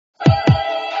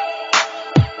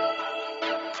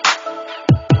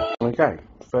Okay,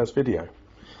 first video.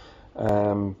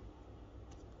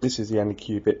 This is the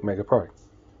Anycubic Mega Pro.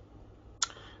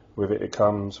 With it, it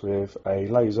comes with a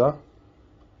laser,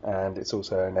 and it's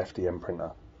also an FDM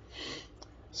printer.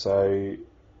 So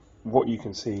what you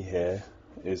can see here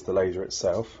is the laser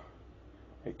itself.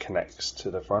 It connects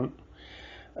to the front.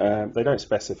 They don't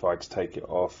specify to take it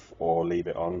off or leave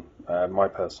it on. My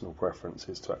personal preference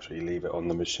is to actually leave it on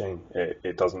the machine.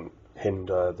 It doesn't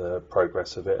hinder the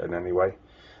progress of it in any way.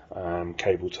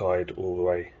 Cable tied all the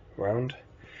way around.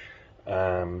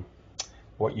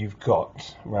 What you've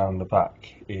got around the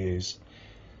back is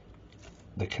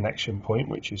the connection point,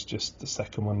 which is just the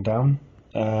second one down.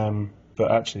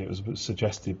 But actually it was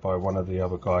suggested by one of the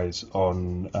other guys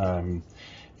on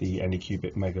the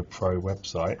Anycubic Mega Pro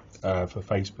website for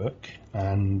Facebook,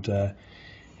 and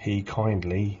he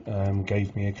kindly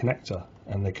gave me a connector,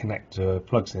 and the connector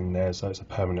plugs in there, so it's a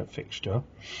permanent fixture.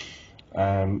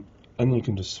 And you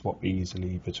can just swap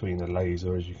easily between the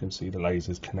laser. As you can see, the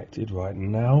laser is connected right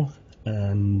now,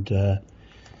 and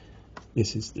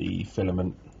this is the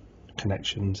filament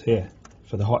connections here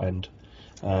for the hot end.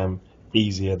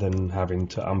 Easier than having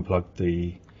to unplug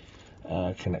the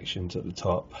connections at the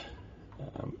top.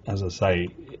 As I say,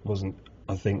 it wasn't.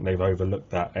 I think they've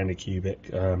overlooked that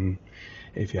Anycubic.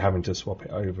 If you're having to swap it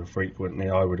over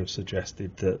frequently, I would have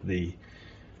suggested that the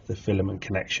filament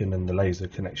connection and the laser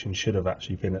connection should have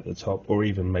actually been at the top, or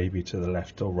even maybe to the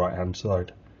left or right hand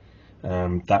side.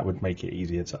 That would make it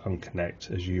easier to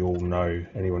unconnect. As you all know,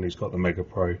 anyone who's got the Mega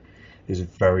Pro, is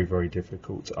very, very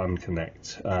difficult to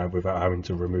unconnect without having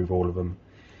to remove all of them.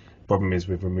 Problem is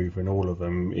with removing all of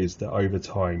them is that over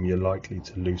time you're likely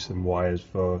to loosen wires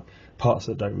for parts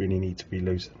that don't really need to be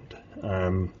loosened.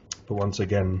 But once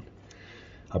again,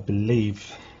 I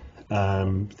believe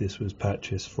this was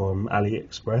purchased from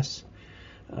AliExpress.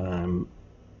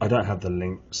 I don't have the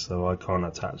link, so I can't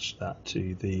attach that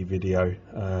to the video.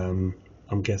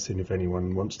 I'm guessing if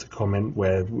anyone wants to comment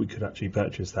where we could actually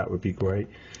purchase that would be great.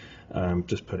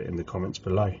 Just put it in the comments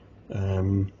below.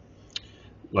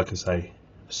 Like I say,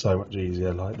 so much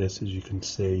easier like this. As you can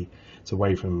see, it's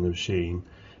away from the machine,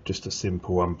 just a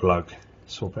simple unplug,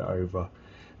 swap it over,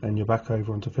 and you're back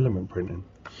over onto filament printing.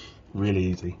 Really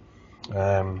easy.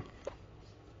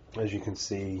 As you can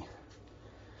see,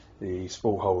 the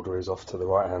spool holder is off to the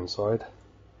right hand side.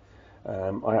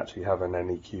 I actually have an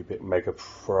Anycubic Mega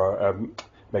Pro,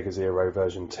 Mega Zero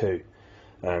version 2,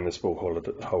 and the spool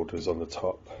holder is on the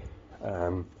top.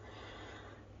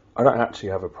 I don't actually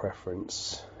have a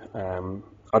preference.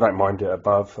 I don't mind it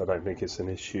above, I don't think it's an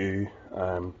issue,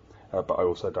 but I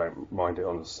also don't mind it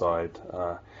on the side.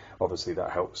 Obviously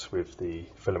that helps with the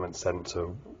filament sensor.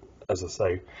 As I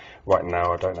say, right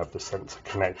now I don't have the sensor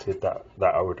connected. That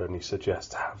I would only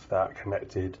suggest to have that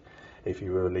connected if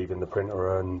you were leaving the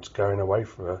printer and going away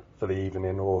for the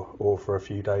evening or for a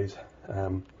few days.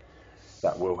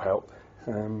 That will help.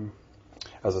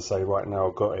 As I say, right now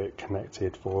I've got it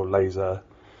connected for laser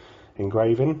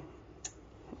engraving.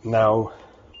 Now,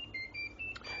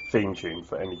 theme tune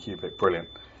for Anycubic, brilliant.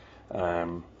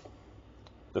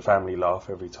 The family laugh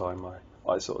every time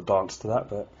I sort of dance to that,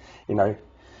 but you know,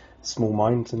 small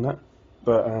minds and that.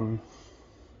 But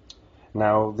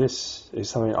now this is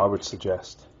something I would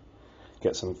suggest.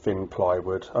 Get some thin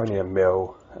plywood, only a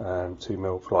mil, 2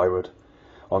 mil plywood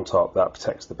on top. That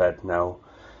protects the bed. Now,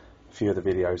 a few of the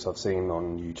videos I've seen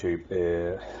on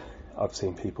YouTube, I've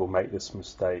seen people make this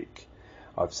mistake.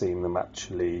 I've seen them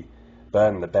actually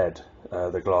burn the bed,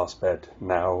 the glass bed.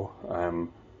 Now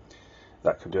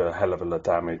that could do a hell of a lot of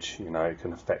damage. You know, it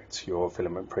can affect your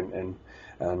filament printing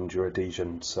and your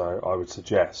adhesion. So I would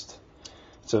suggest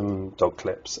some dog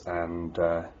clips and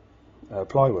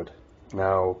plywood.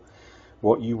 Now,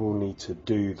 what you will need to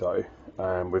do though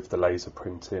with the laser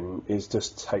printing is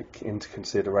just take into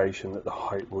consideration that the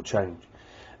height will change.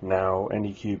 Now,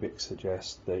 Anycubic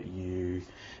suggests that you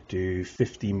do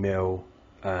 50 mil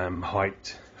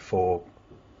height for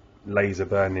laser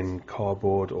burning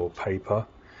cardboard or paper,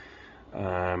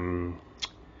 and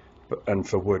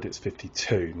for wood it's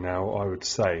 52. Now I would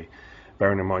say,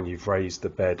 bearing in mind you've raised the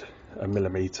bed a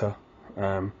millimetre,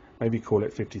 maybe call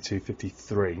it 52,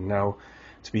 53. Now,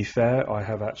 to be fair, I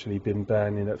have actually been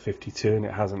burning at 52 and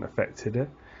it hasn't affected it,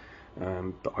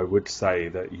 but I would say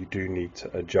that you do need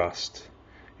to adjust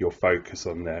your focus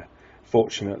on there.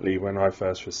 Fortunately, when I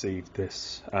first received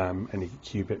this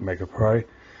Anycubic Mega Pro,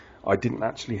 I didn't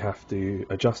actually have to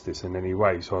adjust this in any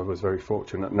way, so I was very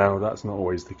fortunate. Now, that's not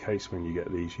always the case when you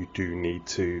get these. You do need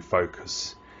to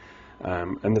focus,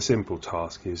 and the simple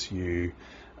task is you,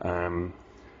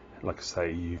 like I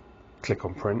say, you click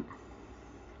on print.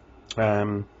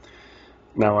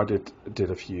 Now I did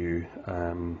a few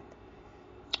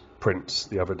prints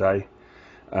the other day.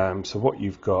 So what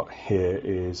you've got here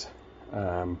is,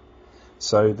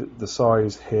 so the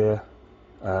size here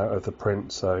of the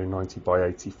print, so 90 by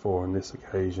 84 on this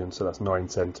occasion, so that's 9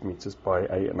 centimeters by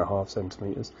 8.5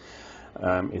 centimeters,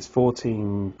 is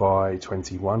 14 by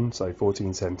 21, so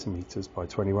 14 centimeters by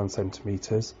 21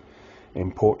 centimeters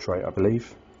in portrait, I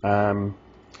believe. Any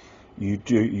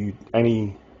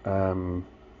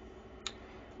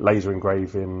laser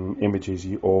engraving images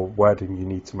or wording, you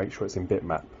need to make sure it's in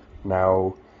bitmap.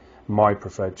 Now, my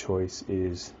preferred choice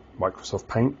is Microsoft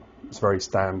Paint. It's very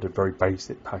standard, very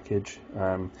basic package.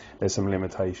 There's some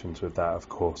limitations with that, of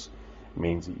course. It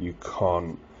means that you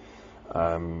can't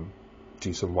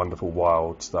do some wonderful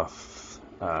wild stuff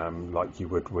like you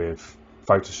would with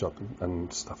Photoshop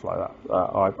and stuff like that.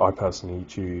 I personally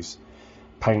choose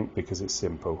Paint because it's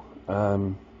simple.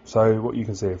 So what you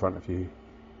can see in front of you,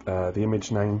 the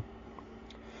image name.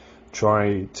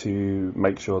 Try to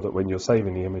make sure that when you're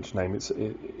saving the image name,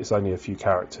 it's only a few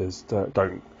characters.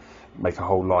 Don't make a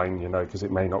whole line, you know, because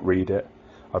it may not read it.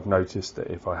 I've noticed that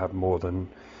if I have more than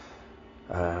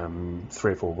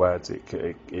 3 or 4 words,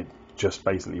 it just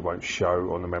basically won't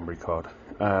show on the memory card.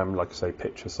 Like I say,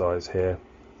 picture size here.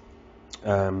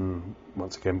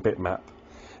 Once again, bitmap.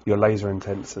 Your laser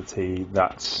intensity,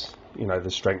 that's, you know,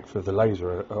 the strength of the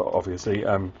laser, obviously.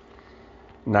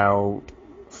 Now,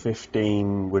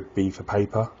 15 would be for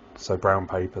paper, so brown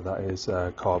paper, that is,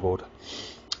 cardboard,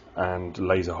 and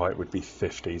laser height would be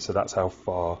 50, so that's how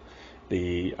far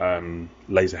the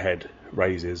laser head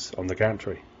raises on the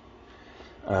gantry.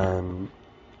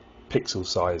 Pixel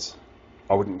size,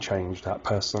 I wouldn't change that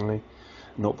personally.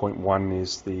 0.1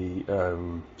 is the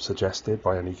suggested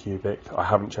by Anycubic. I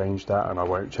haven't changed that and I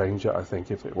won't change it. I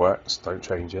think if it works, don't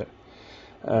change it.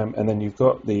 And then you've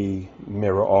got the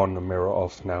mirror on and mirror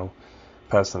off. Now,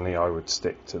 personally, I would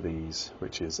stick to these,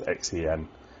 which is XEN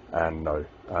and no.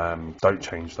 Don't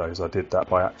change those. I did that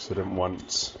by accident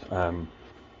once, and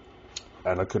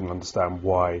I couldn't understand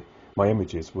why my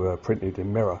images were printed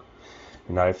in mirror.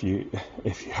 You know, if you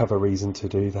have a reason to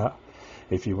do that,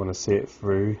 if you want to see it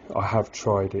through, I have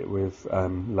tried it with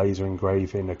laser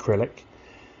engraving acrylic.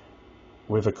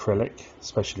 With acrylic,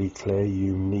 especially clear,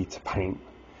 you need to paint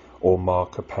or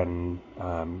marker pen,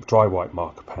 dry white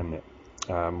marker pen it.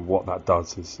 What that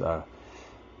does is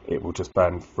it will just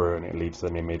burn through and it leaves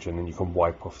an image, and then you can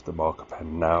wipe off the marker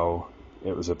pen. Now,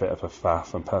 it was a bit of a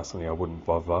faff, and personally I wouldn't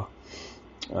bother.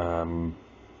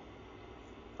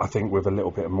 I think with a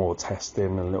little bit more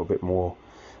testing, a little bit more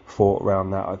thought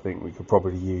around that, I think we could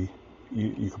probably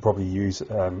you could probably use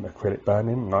acrylic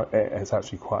burning. It's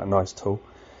actually quite a nice tool,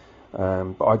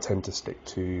 but I tend to stick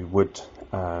to wood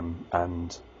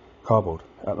and cardboard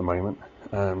at the moment.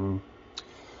 And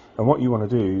what you want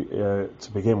to do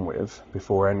to begin with,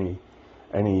 before any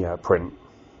print,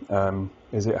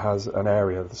 is it has an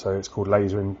area, so it's called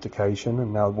laser indication.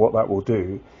 And now what that will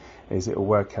do is it will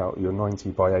work out your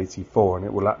 90 by 84, and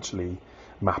it will actually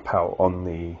map out on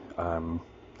the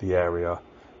area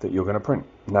that you're going to print.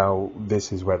 Now,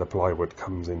 this is where the plywood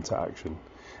comes into action.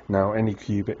 Now,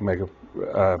 Anycubic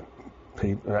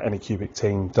Anycubic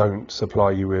team don't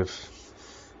supply you with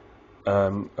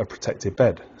a protected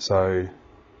bed, so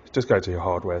just go to your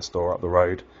hardware store up the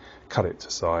road, cut it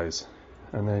to size,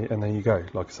 and there you go.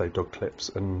 Like I say, dog clips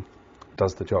and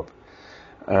does the job.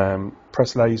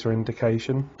 Press laser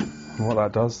indication, and what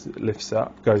that does, it lifts it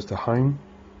up, goes to home.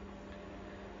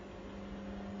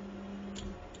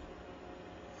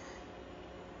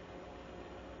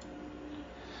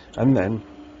 And then,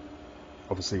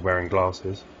 obviously wearing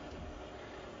glasses,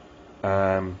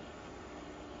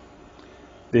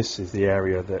 this is the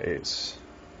area that it's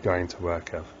going to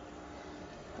work of.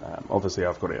 Obviously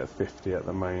I've got it at 50 at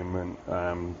the moment,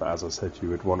 but as I said, you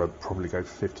would want to probably go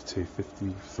for 52,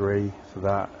 53 for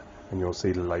that, and you'll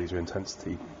see the laser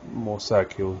intensity more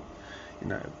circular. You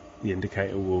know, the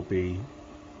indicator will be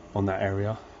on that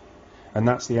area, and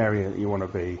that's the area that you want to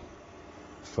be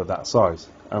for that size.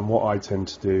 And what I tend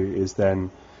to do is then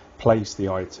place the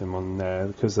item on there,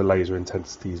 because the laser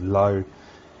intensity is low.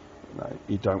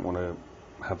 You don't want to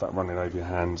have that running over your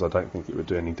hands. I don't think it would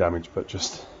do any damage, but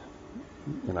just,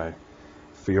 you know,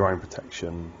 for your own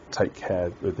protection, take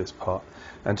care with this part,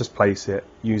 and just place it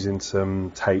using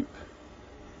some tape.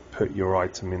 Put your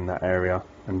item in that area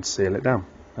and seal it down,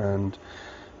 and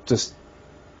just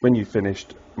when you've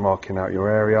finished marking out your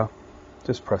area,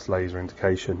 just press laser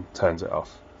indication, turns it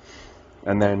off.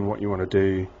 And then what you want to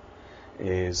do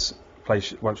is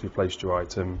once you've placed your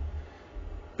item,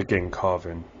 begin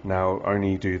carving. Now,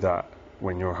 only do that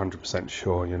when you're 100%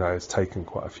 sure. You know, it's taken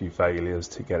quite a few failures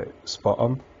to get it spot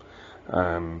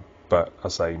on, but I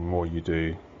say more you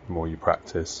do, the more you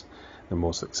practice, the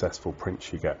more successful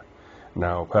prints you get.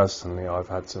 Now, personally, I've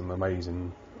had some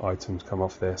amazing items come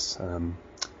off this.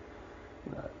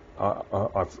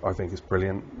 I think it's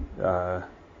brilliant.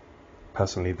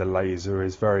 Personally, the laser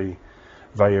is very,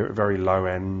 very low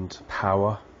end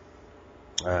power.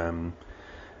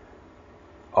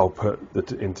 I'll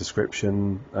put in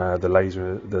description the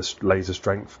laser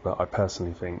strength, but I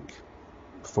personally think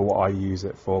for what I use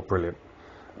it for, brilliant.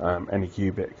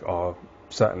 Anycubic are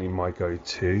certainly my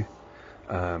go-to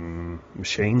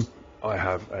machine. I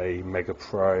have a Mega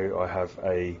Pro, I have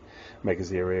a Mega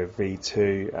Zero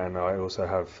V2, and I also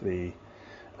have the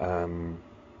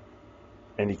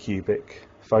Anycubic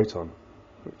Photon,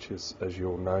 which is, as you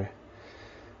all know,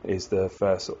 is the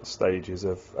first sort of stages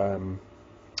of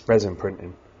resin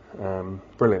printing.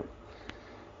 Brilliant.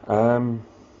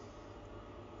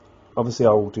 Obviously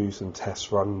I will do some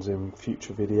test runs in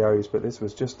future videos, but this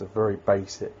was just a very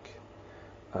basic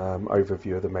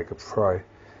overview of the Mega Pro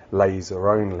laser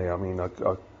only. I mean, I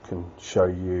can show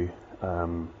you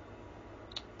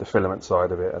the filament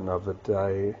side of it another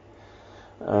day.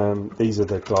 These are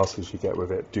the glasses you get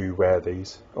with it. Do wear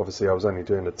these. Obviously I was only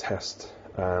doing a test.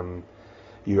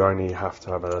 You only have to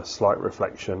have a slight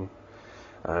reflection,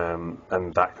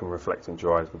 and that can reflect into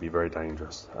your eyes, can be very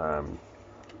dangerous.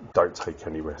 Don't take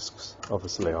any risks.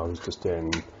 Obviously I was just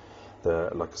doing the,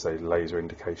 like I say, laser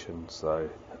indication, so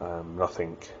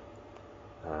nothing,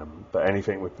 but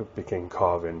anything with begin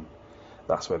carving,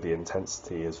 that's where the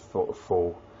intensity is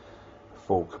full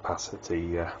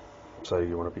capacity, so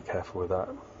you want to be careful with that.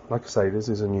 Like I say, this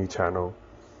is a new channel,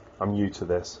 I'm new to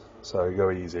this, so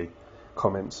go easy.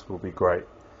 Comments will be great.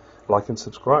 Like and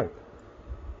subscribe.